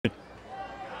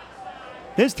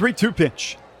His 3-2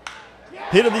 pitch.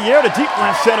 Hit in the air to deep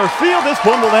left center field. This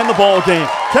one will end the ball game.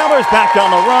 Keller's back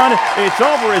on the run. It's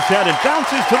over his head and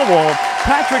bounces to the wall.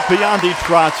 Patrick Biondi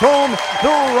trots home.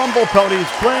 The Rumble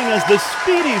Ponies playing as the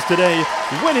Speedies today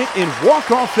win it in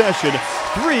walk-off fashion,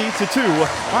 3-2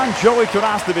 on Joey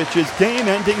Terdosłavich's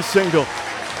game-ending single.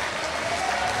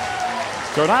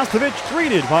 Terdoslavich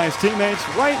greeted by his teammates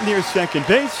right near second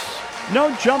base.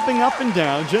 No jumping up and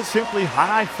down, just simply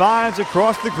high fives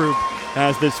across the group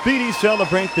as the Speedies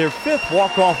celebrate their 5th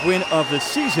walk-off win of the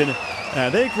season.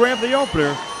 And they grab the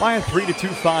opener by a 3-2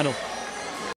 final.